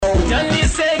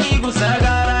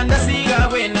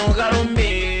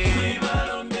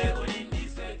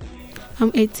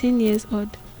I'm 18 years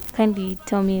old. Kindly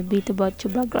tell me a bit about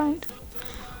your background.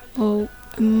 Oh,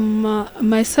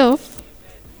 myself,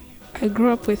 I grew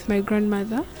up with my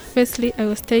grandmother. Firstly, I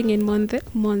was staying in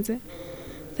Monze.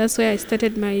 That's where I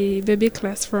started my baby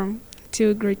class from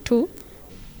till grade 2.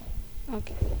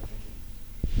 Okay.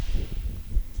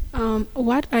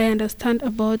 What I understand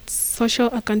about social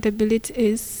accountability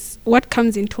is what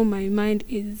comes into my mind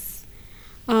is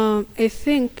I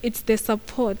think it's the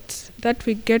support that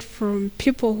we get from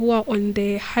people who are on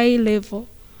the high level.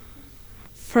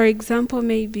 For example,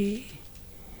 maybe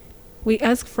we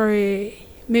ask for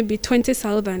maybe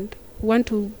 20,000. Want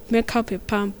to make up a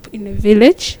pump in a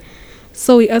village,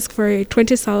 so we ask for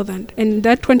 20,000, and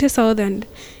that 20,000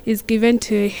 is given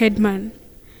to a headman.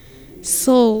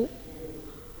 So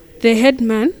the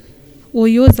headman will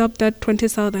use up that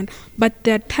 20,000, but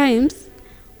there are times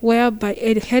whereby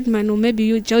a headman will maybe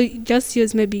you just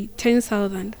use maybe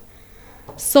 10,000.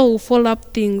 So we'll follow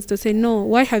up things to say, no,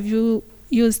 why have you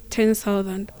used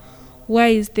 10,000? Where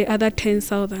is the other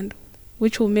 10,000,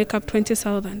 which will make up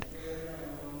 20,000?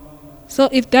 So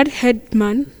if that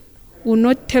headman will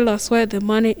not tell us where the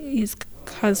money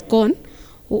has gone,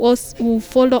 we'll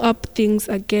follow up things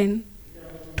again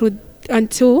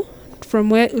until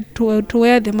from where to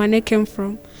where the money came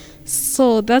from.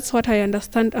 So that's what I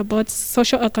understand about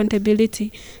social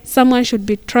accountability. Someone should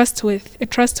be a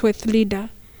trustworthy leader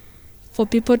for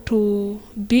people to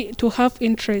have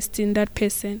interest in that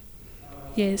person.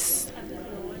 Yes.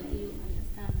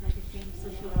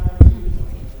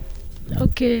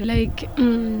 Okay, like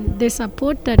the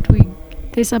support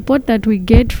that we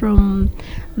get from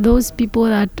those people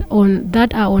that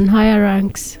are on higher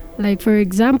ranks. Like for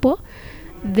example,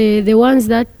 the ones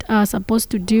that are supposed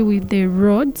to deal with the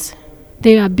roads,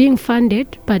 they are being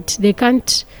funded, but they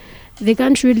can't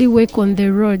really work on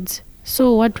the roads.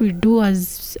 So what we do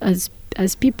as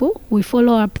people, we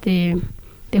follow up the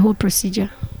whole procedure.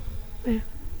 Yeah.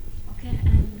 Okay,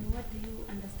 and what do you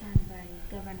understand by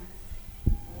governance?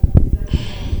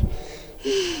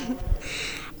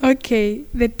 Okay,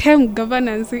 the term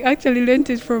governance, we actually learned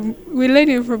it from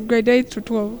grade 8 to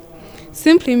 12.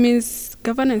 Simply means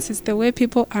governance is the way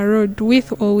people are ruled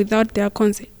with or without their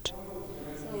consent.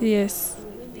 So Yes. do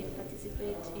women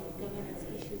participate in governance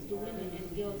issues? Do women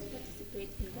and girls participate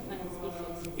in governance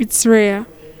issues? It's rare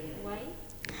Why?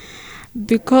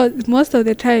 because most of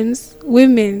the times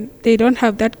women, they don't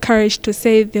have that courage to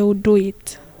say they will do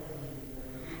it.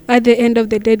 At the end of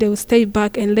the day, they will stay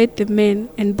back and let the men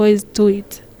and boys do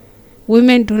it.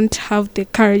 Women don't have the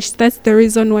courage. That's the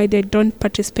reason why they don't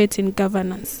participate in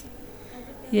governance.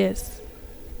 Yes.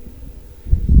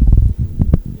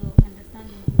 Your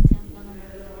understanding of the term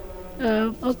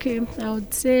governance? Okay, I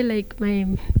would say like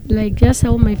just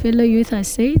how my fellow youth has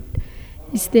said,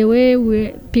 it's the way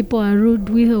where people are ruled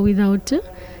with or without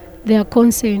their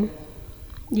consent.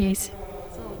 Yes.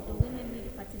 So do women really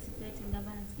participate in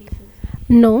governance issues?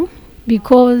 No,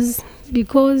 because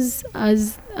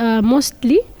as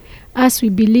mostly as we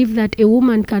believe that a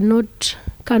woman cannot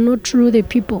rule the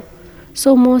people,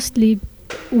 so mostly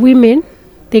women,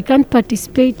 they can't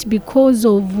participate because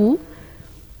of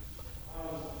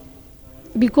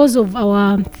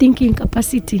our thinking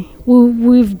capacity.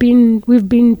 We've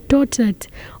been taught that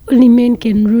only men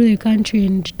can rule the country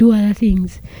and do other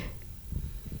things.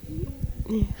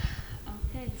 Yeah.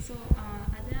 Okay, so are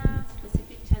there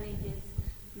specific challenges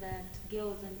that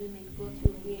girls and women go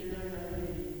through here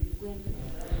in Gwembe?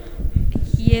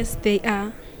 Yes, they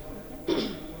are.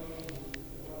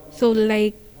 So,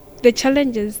 like, the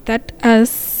challenges that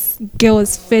us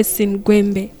girls face in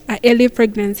Gwembe are early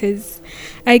pregnancies.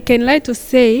 I can lie to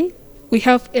say we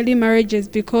have early marriages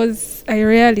because I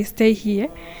rarely stay here,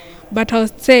 but I'll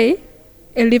say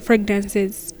early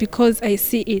pregnancies because I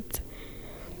see it.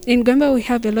 In Gwembe, we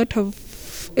have a lot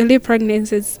of early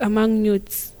pregnancies among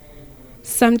youths.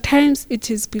 Sometimes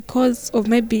it is because of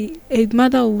maybe a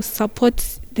mother who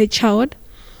supports the child,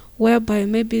 whereby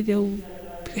maybe they'll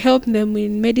help them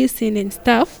in medicine and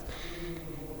stuff.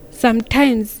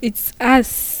 Sometimes it's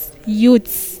us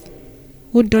youths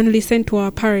who don't listen to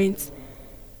our parents.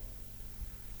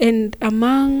 And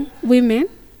among women,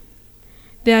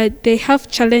 they have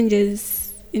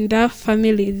challenges in their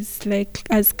families, like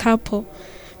as couple,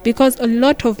 because a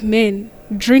lot of men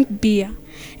drink beer,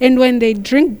 and when they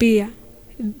drink beer,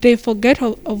 they forget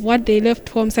of what they left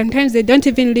home. Sometimes they don't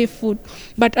even leave food,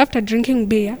 but after drinking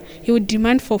beer, he would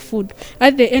demand for food.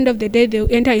 At the end of the day,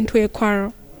 they'll enter into a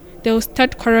quarrel. They'll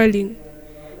start quarreling.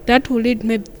 That will lead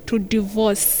maybe to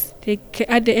divorce.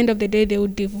 At the end of the day, they will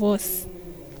divorce.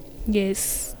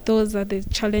 Yes, those are the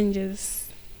challenges.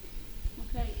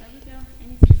 Okay, are there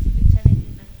any specific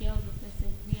challenges that girls are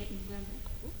facing here in Gwembe?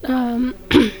 Um,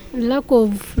 lack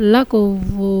of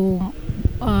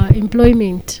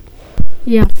employment.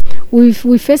 Yeah, we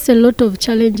face a lot of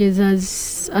challenges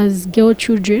as girl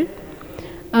children.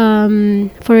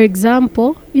 For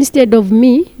example, instead of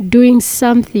me doing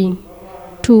something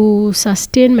to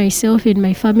sustain myself and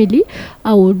my family,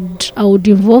 I would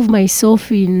involve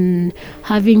myself in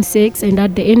having sex, and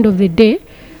at the end of the day,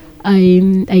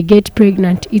 I get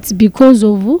pregnant. It's because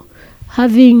of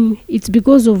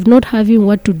not having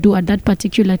what to do at that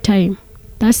particular time.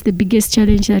 That's the biggest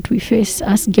challenge that we face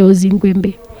as girls in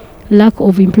Gwembe. Lack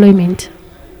of employment.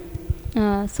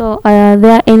 So, are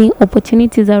there any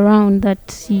opportunities around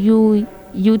that you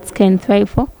youths can thrive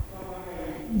for?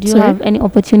 Do you Sorry? have any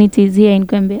opportunities here in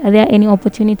Gwembe? Are there any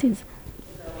opportunities?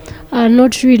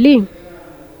 Not really.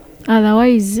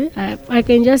 Otherwise, I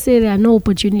can just say there are no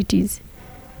opportunities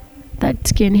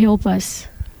that can help us.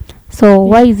 So,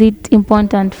 why is it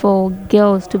important for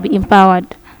girls to be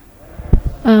empowered?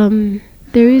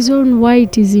 The reason why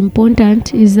it is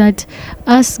important is that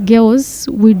us girls,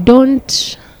 we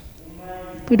don't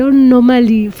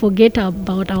normally forget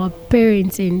about our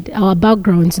parents and our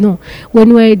backgrounds. No,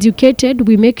 when we're educated,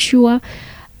 we make sure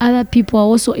other people are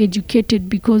also educated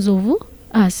because of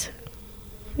us.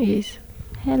 Yes.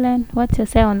 Helen, what's your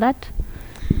say on that?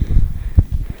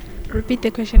 Repeat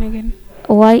the question again.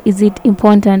 Why is it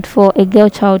important for a girl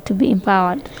child to be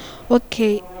empowered?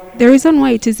 Okay, the reason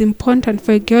why it is important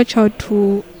for a girl child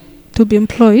to be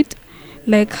employed,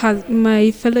 like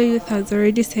my fellow youth has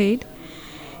already said,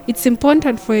 it's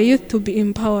important for a youth to be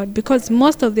empowered because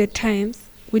most of the times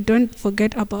we don't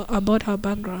forget about our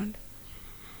background.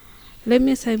 Let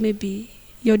me say maybe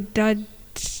your dad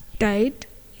died,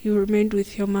 you remained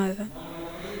with your mother.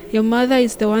 Your mother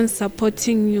is the one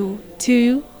supporting you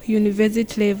to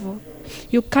university level.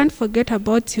 You can't forget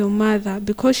about your mother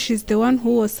because she's the one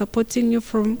who was supporting you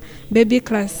from baby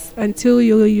class until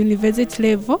your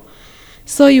university level.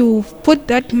 So you put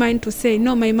that mind to say,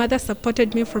 no, my mother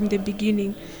supported me from the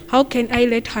beginning. How can I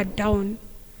let her down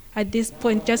at this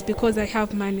point just because I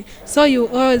have money? So you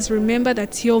always remember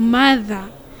that your mother,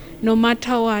 no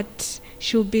matter what,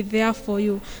 she'll be there for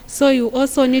you. So you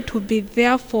also need to be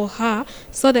there for her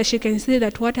so that she can see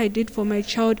that what I did for my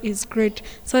child is great,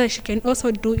 so that she can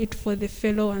also do it for the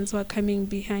fellow ones who are coming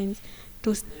behind.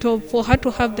 For her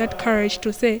to have that courage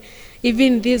to say,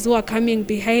 even these who are coming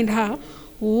behind her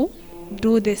will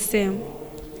do the same.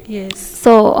 Yes.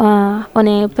 So, on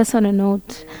a personal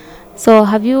note, so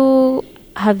have you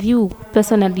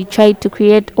personally tried to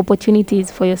create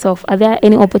opportunities for yourself? Are there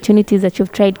any opportunities that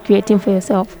you've tried creating for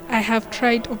yourself? I have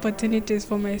tried opportunities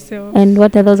for myself. And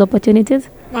what are those opportunities?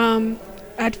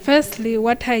 At firstly,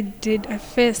 what I did at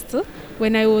first,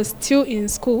 when I was still in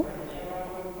school,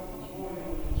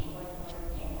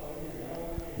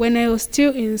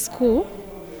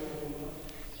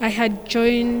 I had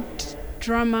joined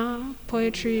drama,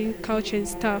 poetry, culture and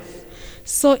stuff.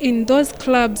 So in those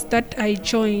clubs that I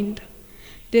joined,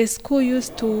 the school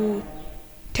used to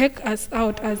take us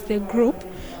out as the group,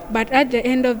 but at the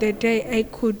end of the day, I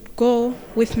could go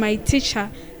with my teacher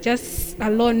just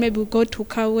alone, maybe go to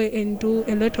Kawe and do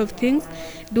a lot of things,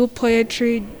 do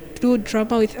poetry, do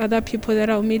drama with other people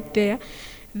that I'll meet there.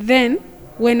 Then,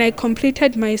 when I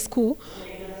completed my school,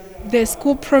 the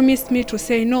school promised me to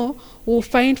say, no, we'll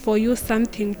find for you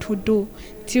something to do.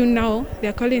 Till now,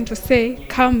 they're calling to say,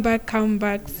 come back.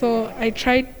 So I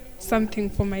tried something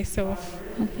for myself.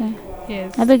 Okay.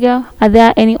 Yes. Abigail, are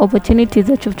there any opportunities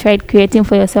that you've tried creating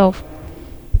for yourself?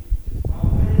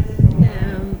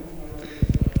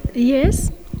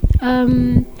 Yes.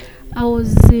 I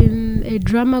was in a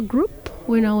drama group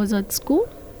when I was at school.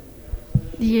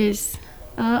 Yes.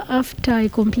 After I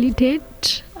completed,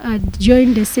 I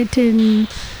joined a certain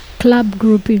club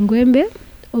group in Gwembe,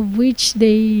 of which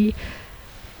they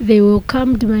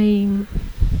welcomed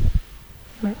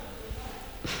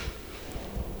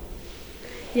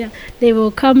they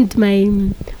welcomed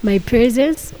my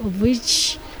presence, of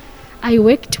which I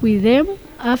worked with them.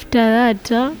 After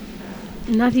that,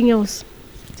 nothing else,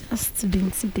 just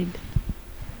being seated.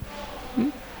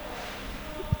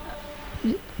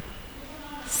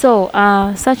 So,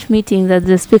 such meetings as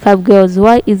the Speak Up Girls,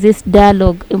 why is this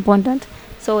dialogue important?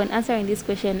 So, when answering this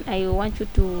question, I want you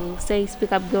to say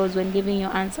Speak Up Girls when giving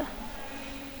your answer.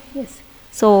 Yes.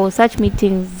 So, such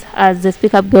meetings as the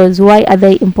Speak Up Girls, why are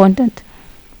they important?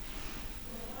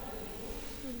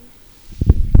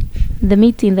 The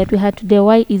meeting that we had today,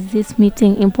 why is this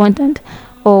meeting important?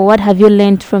 Or what have you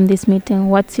learned from this meeting?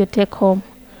 What's your take home?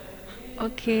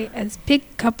 Okay, as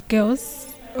Speak Up Girls,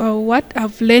 what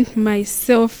I've learned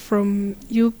myself from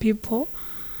you people,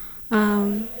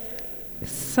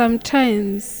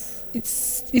 sometimes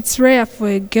it's rare for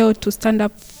a girl to stand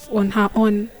up on her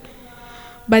own.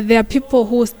 But there are people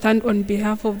who stand on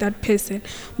behalf of that person.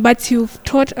 But you've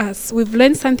taught us, we've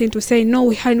learned something to say, no,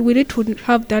 we need to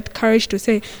have that courage to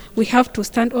say, we have to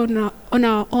stand on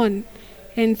our own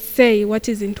and say what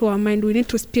is into our mind. We need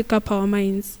to speak up our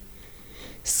minds.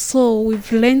 So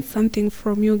we've learned something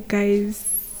from you guys.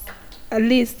 At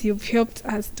least you've helped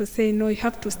us to say, no, you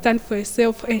have to stand for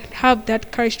yourself and have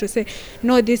that courage to say,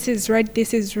 no, this is right,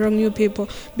 this is wrong, you people.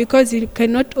 Because you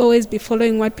cannot always be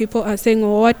following what people are saying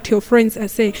or what your friends are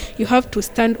saying. You have to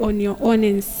stand on your own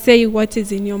and say what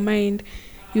is in your mind.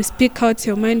 You speak out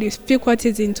your mind, you speak what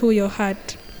is into your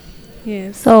heart.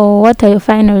 Yes. So what are your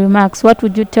final remarks? What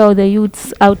would you tell the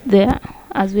youths out there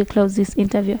as we close this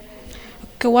interview?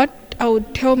 Okay, what I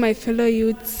would tell my fellow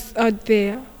youths out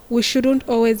there, we shouldn't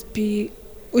want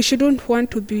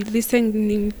to be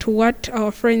listening to what our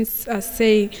friends are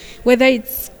saying, whether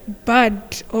it's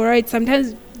bad or right.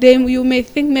 Sometimes you may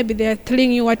think maybe they are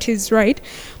telling you what is right,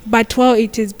 but while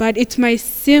it is bad, it might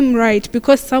seem right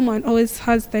because someone always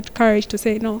has that courage to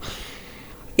say, no,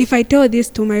 if I tell this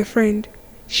to my friend,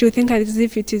 she'll think as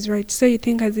if it is right. So you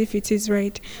think as if it is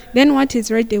right. Then what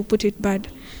is right, they'll put it bad.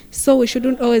 So we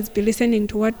shouldn't always be listening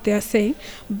to what they are saying,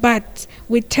 but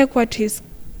we take what is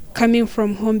coming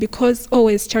from home, because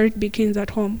always charity begins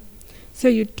at home. So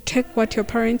you take what your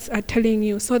parents are telling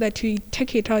you so that you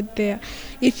take it out there.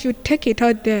 If you take it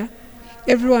out there,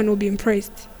 everyone will be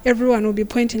impressed. Everyone will be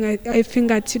pointing a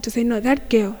finger at you to say, no, that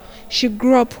girl, she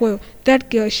grew up well. That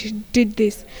girl, she did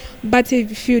this. But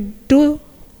if you do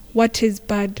what is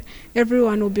bad,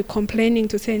 everyone will be complaining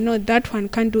to say, no, that one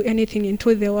can't do anything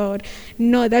into the world.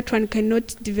 No, that one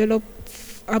cannot develop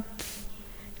up,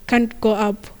 can't go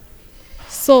up.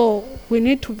 So we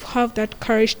need to have that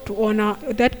courage on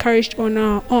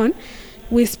our own.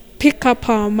 We speak up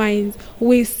our minds.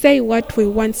 We say what we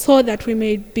want so that we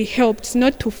may be helped,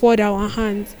 not to fold our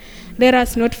hands. Let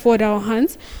us not fold our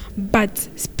hands, but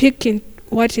speak in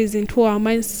what is into our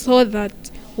minds so that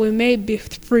we may be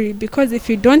free. Because if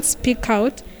you don't speak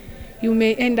out, you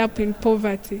may end up in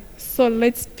poverty. So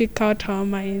let's speak out our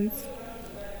minds.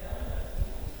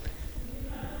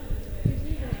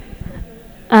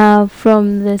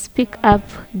 From the Speak Up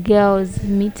Girls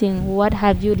meeting, what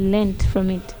have you learned from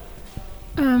it?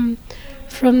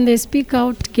 From the Speak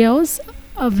Out Girls,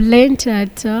 I've learned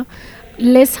that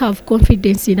let's have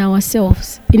confidence in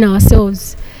ourselves.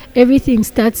 Everything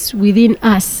starts within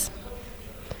us.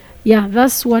 Yeah,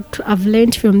 that's what I've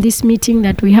learned from this meeting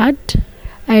that we had.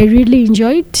 I really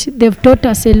enjoyed. They've taught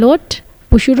us a lot.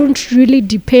 We shouldn't really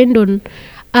depend on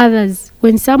others.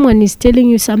 When someone is telling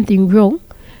you something wrong,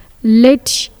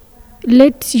 let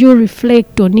you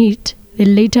reflect on it.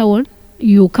 Then later on,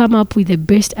 you come up with the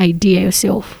best idea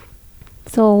yourself.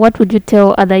 So what would you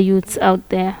tell other youths out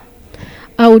there?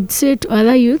 I would say to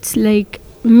other youths, like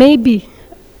maybe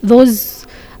those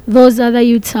other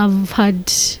youths have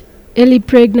had early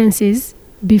pregnancies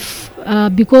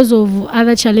because of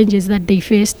other challenges that they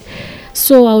faced.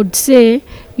 So I would say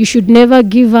you should never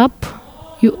give up.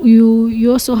 You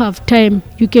also have time.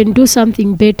 You can do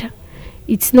something better.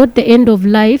 It's not the end of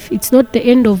life. It's not the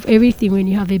end of everything when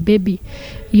you have a baby.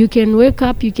 You can wake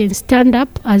up, you can stand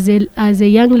up as a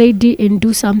young lady and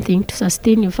do something to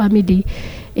sustain your family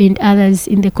and others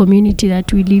in the community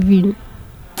that we live in.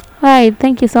 All right,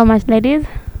 thank you so much, ladies.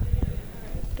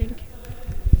 Thank you.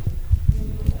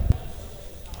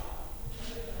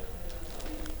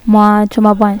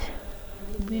 Mwachoma bwanje.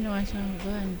 Bwino wachoma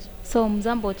bwanje. So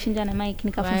mzambo ochinja na mic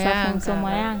nikafunza so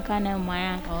mwayanka na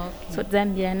mwayanka. Okay. So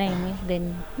zambia na imi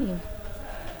then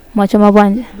mwachoma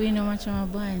bwanje. Bwino wachoma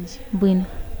bwanje. Bwino.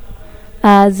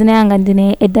 Zina yanga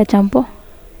ndine Edda Champo.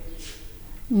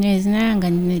 Zina yanga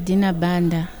ndine Dina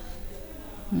Banda.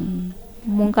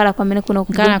 Munkala kwa mene kuno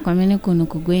Nkala kwa mene kuno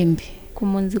kugwembe.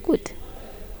 Kumunzi kuti.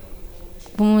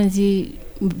 Kumunzi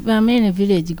Bamene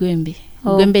village Gwembe.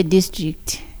 Gwembe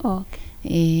district.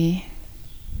 Okay.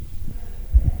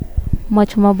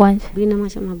 Mwachoma bwanje. Bwino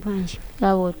mwachoma bwanje.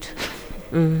 Gawoto.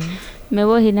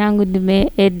 Mebo hinangu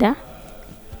ndime Edda.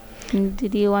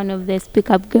 Ndiri one of the Speak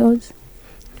Up Girls.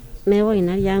 Mebo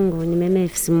inali yangu ni meme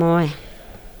Simoya.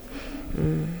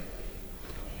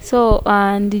 So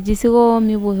ndijisigo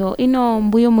mibuho ino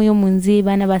mbuyo muyo munzi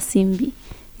bana basimbi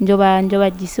njoba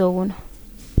jiso kuno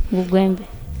kugwembe.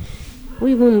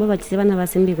 Uyu mumba batise bana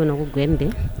basimbi kuno kugwembe.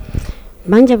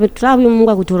 Manje betlawi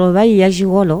munga kuturoba ya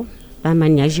jiholo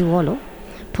bamani ya jiholo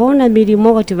tona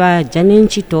milimo kuti bajane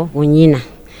nchito onyina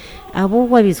abo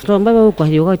kwabisiromba bakwa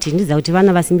yokoti ndiza kuti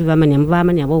bana basimbi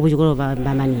bamani abo bujikolo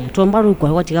bamani tomba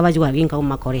rukwa kuti kabajwa binka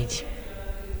ku college.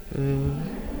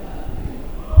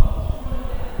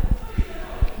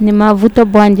 ni mavuto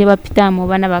bwanje bapitamo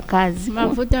bana bakazi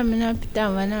mavuto amene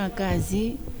apitamo bana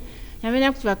bakazi amene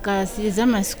akuti bakasiriza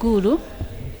masikulu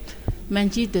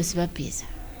manchito sibapeza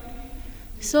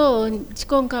so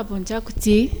chikonkapo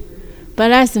nchakuti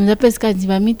palasi mzapesika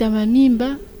nzibamita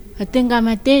mamimba atenga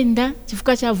matenda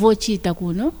chifuka cha vochita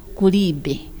kuno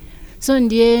kulibe so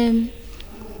ndiye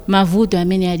mavuto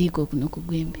amene aliko kuno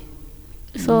kugwembe.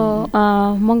 So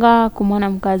monga kumwana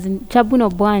mkazi chabuno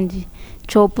bwanji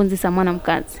chopunzisa mwana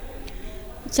mkazi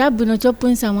chabuno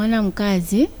chopunzisa mwana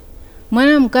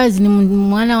mkazi ni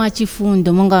mwana wa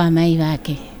chifundo monga wa mai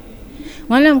wake.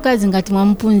 Mwana mkazi ngati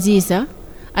mwampunzisa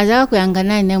azaka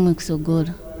kuyangana namwe kusogolo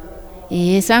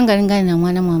sanga lingana na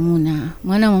mwana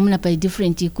mwamuna pa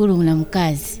different ikulu na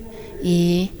mkazi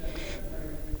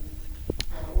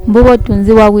mbubo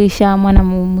tunzi wawisha mwana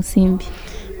musimbi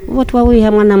votu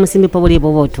wawiha mwana musimbi pabuli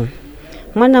bobotu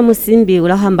mwana musimbi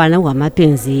ulahambana wa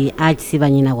mapenzi achisiba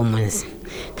nyina wa mwenzi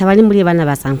tabali muri bana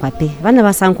basankwa pe bana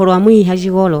basankolwa mwiha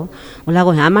jigolo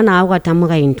ulako amana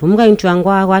akwatamuka into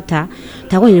angwa akwata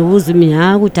takwenye uzumi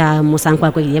akuta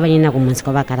musankwa kwe yeba nyina wa mwenzi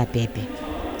kwa bakala pepe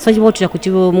so chibotu chakuti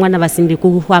mwana basimbi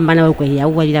kuhambana we kwe ya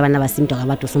uwalira bana basimbi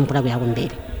takabatu sumpura kwa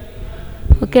mbele.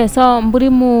 Okay, so mburi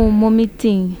mu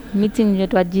meeting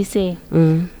yetu ajise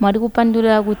mwari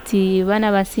kupandura kuti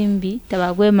bana basimbi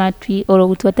tabagwe matwi oro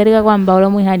kuti batarika kwamba oro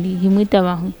mwihadi himwita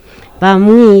bahu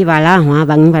bamwi balahwa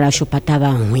bangi barashopata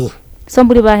bamwi so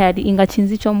mburi bahadi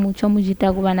ingachinzi cyo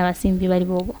mujita ku bana basimbi bari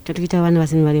bobo tutukita bana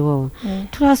basimbi bari bobo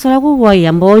turasola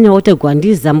kuboya mbonyo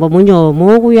otegwandiza mbo munyo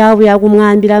mogu yawe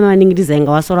yakumwambira maningiriza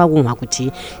nga wasola kunwa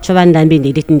kuti cyo bandambi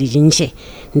nditi ndijinche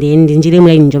ndinjire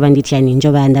muri njoba nditiyani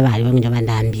njoba ndabali njoba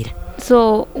ndambira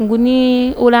so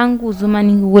nguni ulangu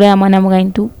zumaningi kula mwana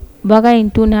mwaintu baka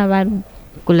intu na baru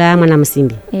kula mwana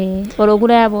musimbi oro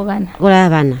kula yabo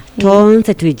bana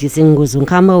tonse twijise nguzu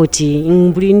nkama uti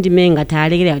mbuli ndimenga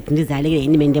talegera kuti ndizalegera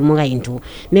indi mende munga into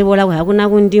nebola kwa hakuna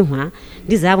kundihwa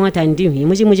ndizabo ngata ndihwi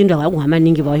muchi ndo akuhwa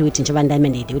maningi bawo kuti njoba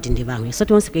ndamende kuti ndibahwe so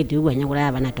tonse kwedi kwanya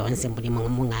kula bana tonse mbuli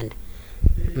munganda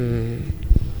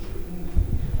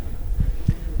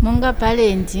monga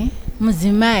parenti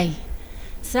muzimai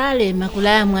sale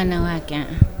makulaya mwana wake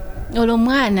olo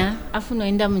mwana afuna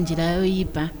enda munjira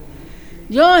yoyipa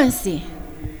yonse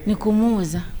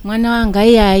nikumuza mwana wanga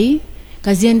yayi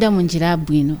kazienda munjira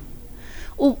bwino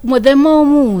modemo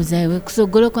umuza iwe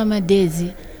kusogolo kwa madezi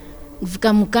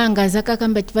kufika mukanga zaka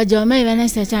kamba tipaja wa mai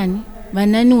vanasa chani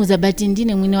vananuza bati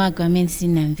ndine mwine wake wa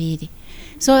medicine na mviri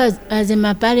so as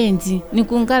a parents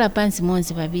nikungala pansi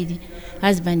monse babili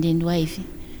husband and wife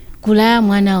kulaya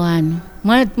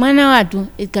mwana watu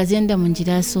ikazienda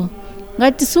munjira so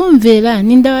ngati sumvera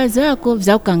nindawa zako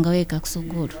zakanga weka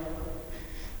kusogolo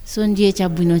so ndiye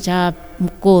chabwino cha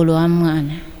mkolo wa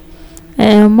mwana.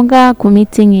 Munga ku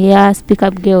meeting ya Speak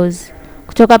Up Girls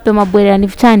kutoka pe mabwera ni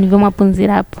vichani vyo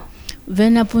mapunzira hapo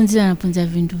napunza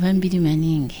vintu vambiri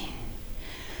maningi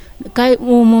kai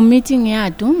mu meeting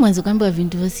yatu mwanzo kamba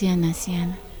vintu vyosiana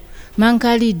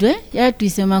mankalidwe yatu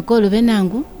ise makolo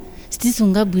venangu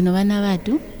stisunga bwino bana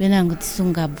batu venangu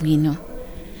tisunga bwino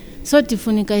so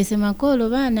tifunika ise makolo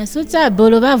bana so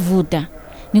tsabolo bavuta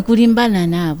nikulimbana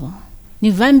nabo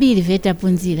ni vambiri veta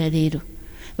punzira lero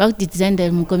bakuti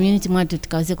tizanda mu community mwatu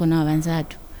tikaweze kona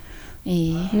abanzatu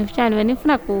nifchani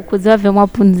venifuna kuziva vyo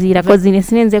mapunzira kwa zine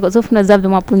sinenzeko zofuna za vyo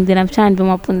mapunzira mchani vyo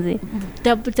mapunzira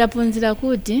tapunzira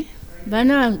kuti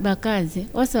bana bakazi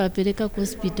osa wapeleka ku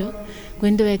hospital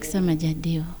kwenda wekisa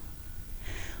majadeo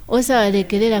osa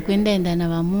walekelela kwenda enda na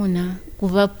bamuna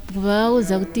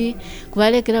kubauza kuti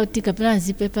kubalekela kuti kapena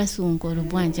zipe pasunko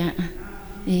lubwanja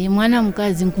mwana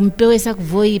mkazi nkumpewesa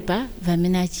kuvoipa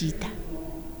vamena chita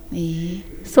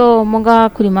so monga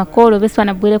kuli makolo beso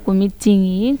anabwere ku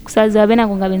meeting kusaza bena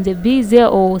kunga benze busy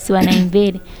o siwana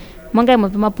imbere monga mu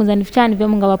mapunza nifichani vyo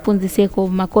munga bapunziseko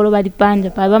makolo bali panja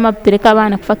pa bama pereka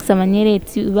bana kufakisa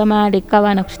manyereti bama leka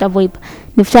bana kushita voipa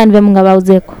nifichani vyo munga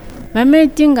bauzeko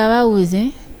bametinga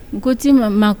bauze kuti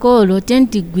makolo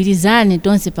tentigwirizane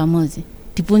tonse pamozi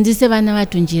tipunzise bana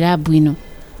watu njira bwino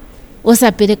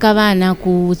osapeleka bana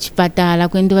ku chipatala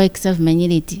kwenda waikisa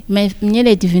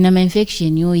manyereti vina ma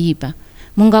infection yoyipa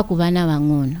munga kubana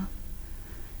bangono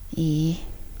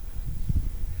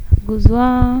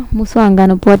guzwa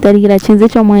muswangano potarira chenze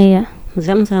cho mwaya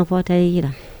zamusa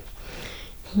potarira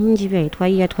njibe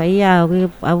twaiya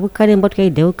abukale mbo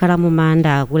twaide ukara mu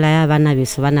manda kulaya bana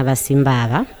biso bana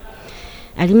basimbaba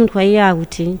ali muntu twaiya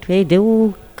kuti twaide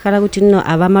ukara kuti no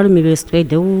abamalumi beso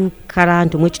twaide ukara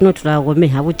ntu mwechino tulagome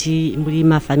habuti muri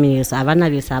ma families abana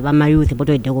biso abama youth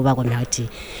boto ide kuba kona kuti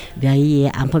byayiye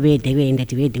ampo bede bende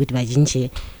tibede kuti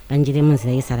bajinche banjire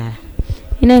munzira yisarara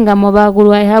inenga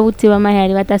mobagulwa habuti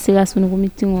bamayali batasika sunu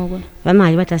kumitingo ko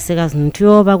bamali batasika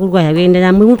ntyo bagulwa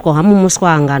yagenda muri mutko hamu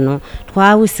muswangano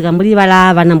twawusika muri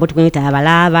balabana mbo twita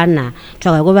abalabana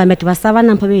twakago bametu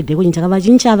basabana mpabede kunyinja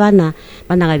kabajincha abana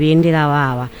bana kabendera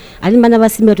wawa ali bana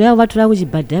basimbe to yabo batula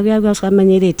kujibadda byabya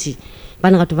skamanyereti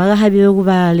bana katuvaga habiwe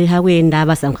kubale hakwenda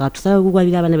abasanka tusawe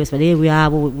kukwabira abana besibale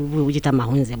byabo bujita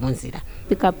mahunze monzira.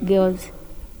 Pick up girls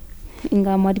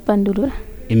inga mwadi pandulura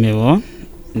imewo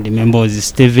ndi Membozi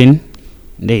Steven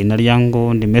ndi inali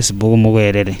yangu ndi Mesbugu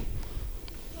mugwerere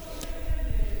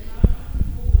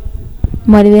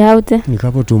mwaliwe haute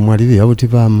nikapo tu mwaliwe haute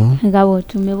pamo ngabo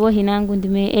tumebo hinangu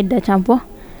ndime Edda Champo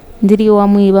ndiri wa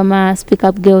mwiba ma Speak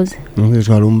Up Girls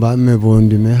twalumba mebo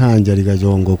ndime hanja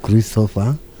likajongo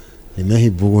Christopher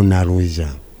imehibugu na Ruja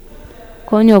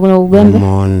konyo kuno Ugwembe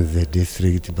Monze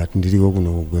district but ndiriwo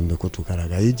kuno Ugwembe ko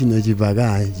tukaraga iji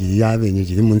nechibaga yabe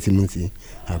nyiri munsi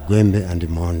Agwembe and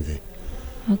Monze.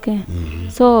 Okay.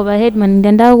 So ba headman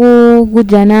ndenda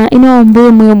kujana ino mbuye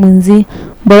muyo munzi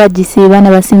mbola jisi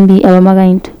bana basimbi abamaga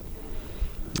into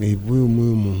ibuye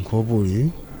muyo munkobuli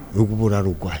ukubura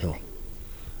rugwayo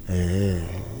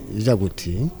ija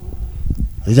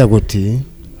kuti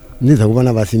niza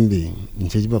kubana basimbi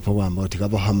nje bapfa kwamba uti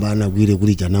kabahambana gwire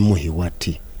kuri jana muhi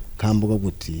wati kambuka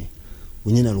kuti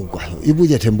unyina rugwayo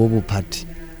ibuje tembo bupati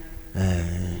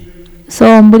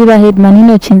so mbuli ba headman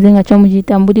ino chinzenga cyo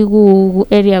mujita mbuli ku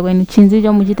area kwenu chinzi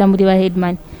cyo mujita mbuli ba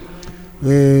headman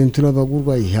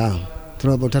turabagurwa iha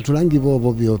turabotatulangi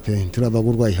bobo byope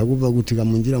turabagurwa iha kuba gutika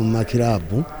munjira mu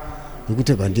makirabu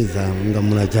ukute bandiza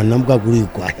ngamuna jana mbwa kuri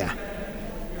kwaya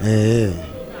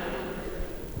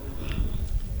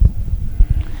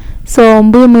so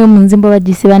mbuli mu munzimbo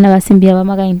bajisi bana basimbi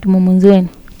abamaga into mu munzi wenu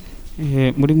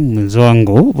muri munzi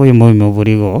wangu boye mu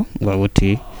burigo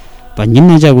ngwaguti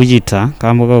banyine ja kujita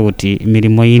kambuka kuti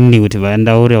imirimo yindi kuti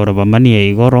baenda ure orabamaniye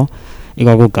igoro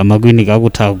ikakugama gwini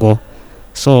kakutago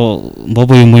so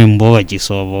mbobo yimwe mboba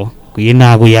jisobo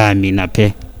kuyina kuyami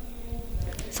nape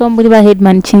so mbuli ba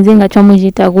headman chinzinga cyo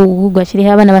mujita kugwa shiri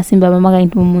abana basimba bamaga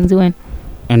into munzi wenu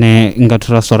ane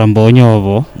ngaturasora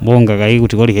mbonyobo bonga gayi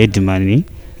kuti koli headman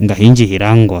ngahinji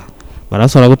hirangwa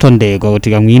barasora gutondegwa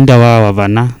kuti kamwinda wawa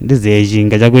bana ndizeje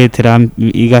ngaja gwetera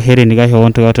igahere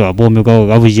nigahonto gato abome gwa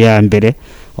gabuje yambere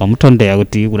wamutondeya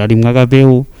kuti urarimwa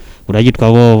gabewu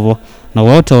uragitwa bobo na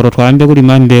wote oro twambe kuri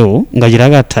mambewu ngagira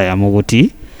gataya mu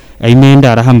kuti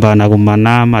ayimenda arahambana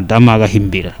kumana madama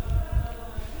agahimbira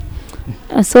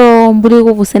so mbuli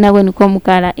kubusena kwenu ko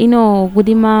mukala ino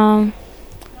kudima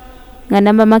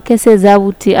ngandamba makese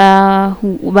zabuti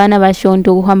bana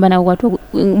bashonto kuhambana watu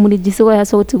muri jisiko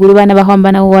yaso kuti kuri bana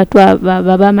bahambana watu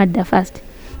baba madda fast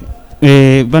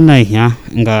bana ya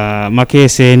nga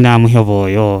makese na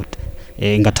muhyoboyo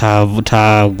nga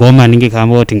ta goma ninge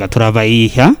kamboti nga turaba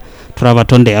iha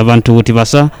turabatonde abantu kuti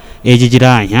basa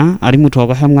ejijiranya ari mutu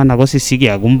agahamwa nabo sisigi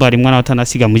agumbari mwana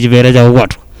watanasiga mujibera ja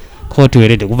watu koti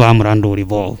werede kuba muranduri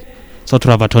bo so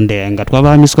turabatonde nga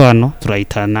twabamiswano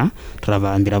turayitana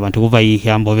turabambira abantu kuva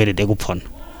yihambo berede gupfona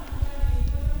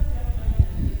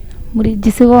muri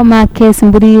jisiko makese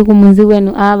mburi kumunzi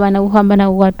wenu abana kuhambana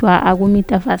watu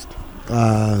agumita fast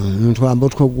ntwambo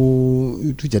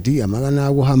tujati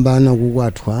amagana kuhambana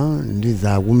kukwatwa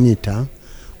ndiza kumita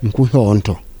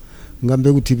nkuhonto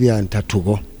ngambe kuti bya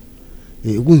ntatuko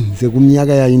kunze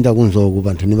kumyaka yayinda kunzoku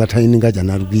bantu nibathayininga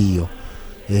jana rwiyo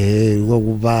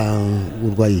kuba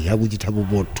urwayiha kuchita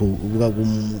buboto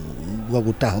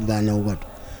ukakutahambana ukwatwa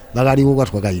bakali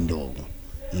ukwatwa kayindoko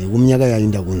kumyaka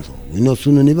yayinda kunzo ino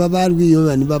suno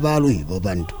nibabarwiyo nibabaruhibo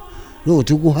bantu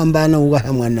lokuthi kuhambana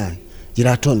ukahamwa naye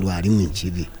jiratondwa ali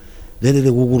mwinchibi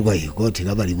berere kukurwa ikoti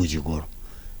kabali kuchikoro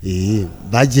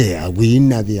baje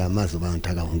akwina bya maso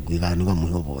bantaka ngwikani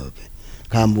kwamuyoboyope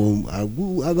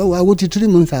kambo akuti tuli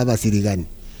munsaba silikani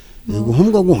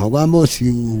kuhumka kuha kwambosi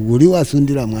uli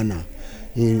wasundira mwana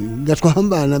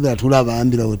ngatwahambana byatula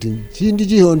bambira kuti chindi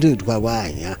chihonde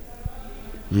twakwanya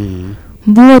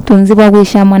mbuo tunzibwa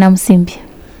kwisha mwana musimbi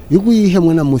ikuyihe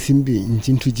mwana musimbi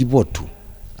nchintu chibotu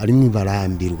ali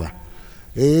mwibalambirwa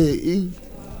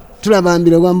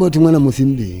tulabambira kwamboti mwana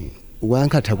musimbi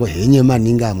wankatako henye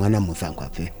maninga mwana musangwa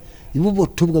pe ibubo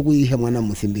tubuka kuyiha mwana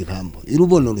musimbi kambo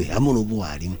irubono ruhamu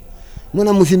rubuwalimu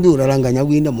mwana musimbi uraranganya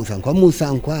kuinda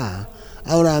musangwa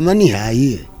aura amani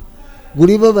hayi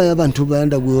guri baba yabantu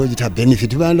banda kuyojita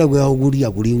benefit banda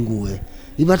kuyaguria kulinguwe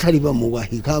ibatali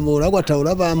bamuwahi kambo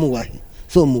urakwataura bamuwahi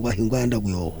so muwahi ngwanda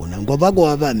kuyohona ngoba ko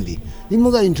abambi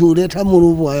imuka inture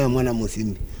tamurubu aya mwana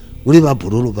musimbi uri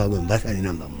babururu bakwe mbasali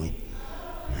namba mwe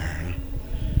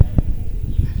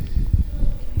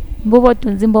mbubo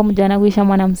tunzimbo mujana kwisha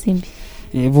mwana musimbi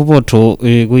buboto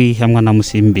kuyiha mwana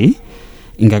musimbi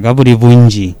ingagabuli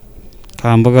bunji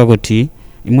kamboga kuti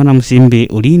mwana musimbi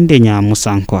ulinde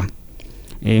nyamusankwa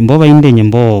mboba indenye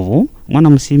mbovu mwana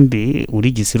musimbi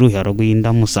ulijisiruhya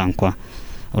kuyinda musankwa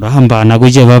urahambana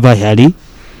kuje baba yali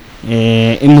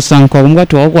imusankwa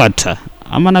umgati wakwata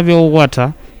amana byo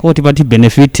wakwata ko tibati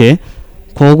benefite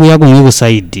ko kuyago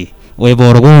yusaidi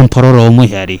weboro ko mpororo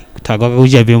omuyali kutaga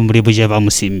kuje byo muri buje ba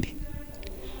musimbi.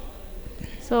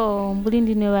 So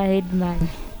mbulindi ne wa headman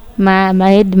ma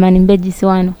headman mbejisi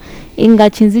wano inga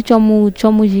chinzicho mu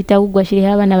jita kugwashiri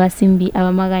abana basimbi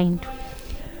abamagaintu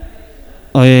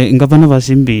ingabana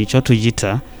basimbi cyo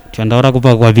tujita cyandawara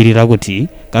kuba kwabirira kuti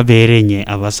kaberenye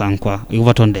abasankwa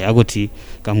ikubatonde yaguti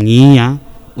kamwiya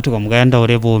utuka muganda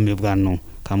orebomi bwano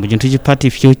kambuje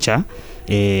ntujipati future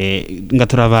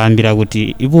ngaturabambira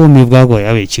kuti ibomi bwago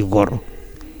yawe kigoro.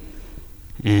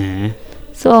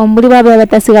 So mbuli baba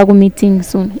batasika ku meeting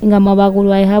soon ingama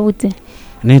bagulwa ihabute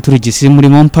ne turigisi muri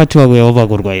mu mpati wawe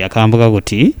yobagurwa yakambuga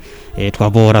kuti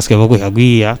twabora sike bako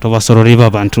yagwiya tobasorore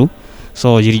babantu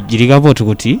so jirigabo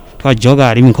tukuti twajoga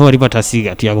ari minko bari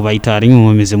batasiga tuyakubaita ari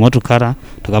mu mizimo tukara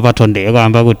tukabatonde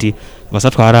gamba kuti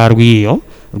basatwara rwiyo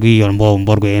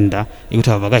mbombo rwenda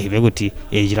ikutabaga hibe kuti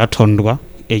ejiratondwa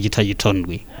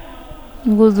ejitagitondwi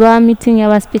nguzwa meeting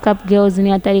ya speak up girls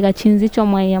ni atarika chinzicho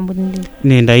mwayambulindi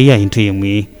nenda iya into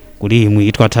yemwe kuri imwe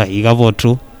yitwa tahiga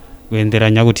botu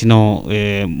wenderanya kuti no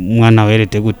mwana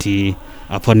werete kuti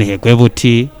apone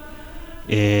kwebuti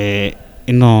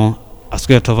ino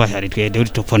aswe tova hari twede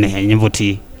kuti topone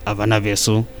henyebuti abana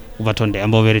besu ubatonde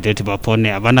ambo werete kuti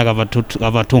bapone abana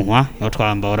gabatunwa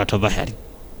yotwamba ora tova hari.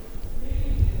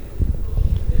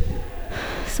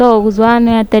 So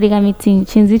kuzwana atarika meeting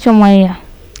chinzicho mwaya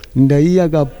ndaiya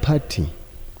ga party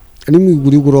alimwe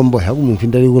guri kurombo haku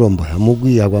mufindari kurombo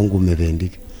hamugwiya kwangu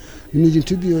mebendike ini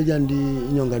chintubyo jandi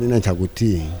inyongani na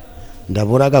chakuti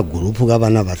ndabora ka group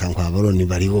kabana basankwa abaroni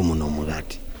baliwo muno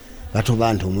mugati gato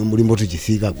bantu mwe muri mboto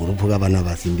chisika group kabana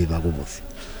basimbi bakubose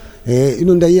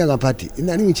ino ndaiya ga party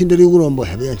inali mchindari kurombo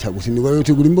habe chakuti ndikwa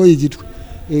yoti kulimbo yitwe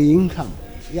income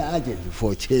ya agent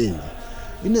for change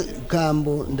ino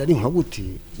kambo ndali nkakuti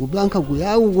ubanka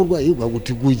kuyawu kurwa igwa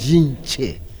kuti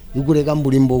kujinche ikureka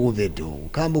mbulimbo kuvedo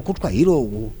kambo kutwa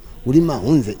hirogu uri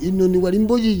mahunze ino ni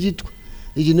walimbo jijitwa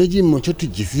ijino jimo cho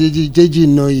tujisije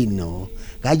jejino ino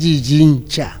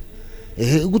kajijincha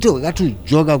kuti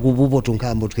wakatujoga kububo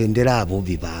tunkambo twendera abo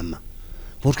bibama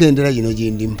potwendera jino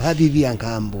jindi mpabi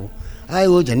byankambo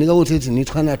ayo janika uteti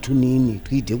nitwana tunini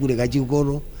twite kureka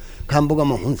chikoro kambo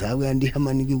kama hunza awe andi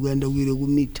hamaniki kwenda kwire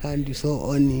kumitandi so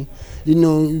oni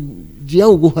ino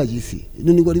jiyawu kuhajisi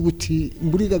ino ni kwali kuti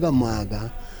mbulika kamaka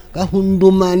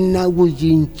kahundumana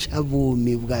kujincha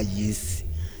bumi bwajisi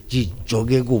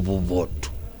jijoge kububoto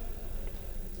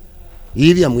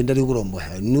ibi amwindari kurombo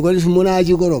nikwali simona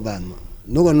achikorobama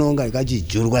noko nonga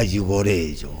ikachijurwa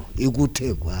chikorecho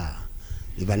ikutekwa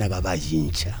ibana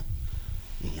kabajincha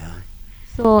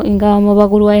so ingama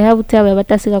bagulwa ihabute aba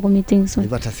batasika ku meeting so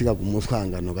batasika ku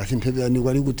muswangano kasimpebe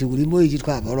nikwali kuti kulimbo ichi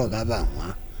twabaro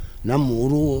kabamwa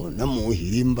namuru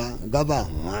namuhirimba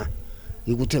kabamwa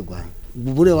ikutekwa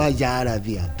bubure wajara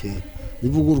viape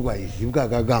ibugurwa izibwa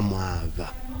kagamwaga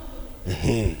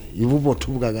ibubo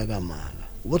tubuka kakamaga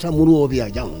ubota muri obi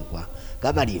ajangwa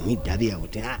kabali midabi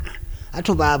yakuti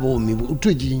ato babo mi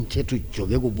utujinche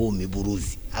tujoge kubomi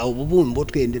buruzi awu bubumbi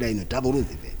botwendera ino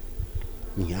taburuzi pe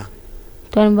nya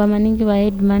twarumba maningi ba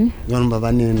headman twarumba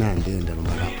bane nande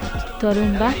ndarumba rapati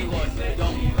twarumba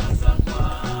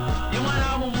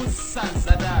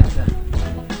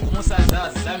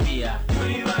Musanza Zambia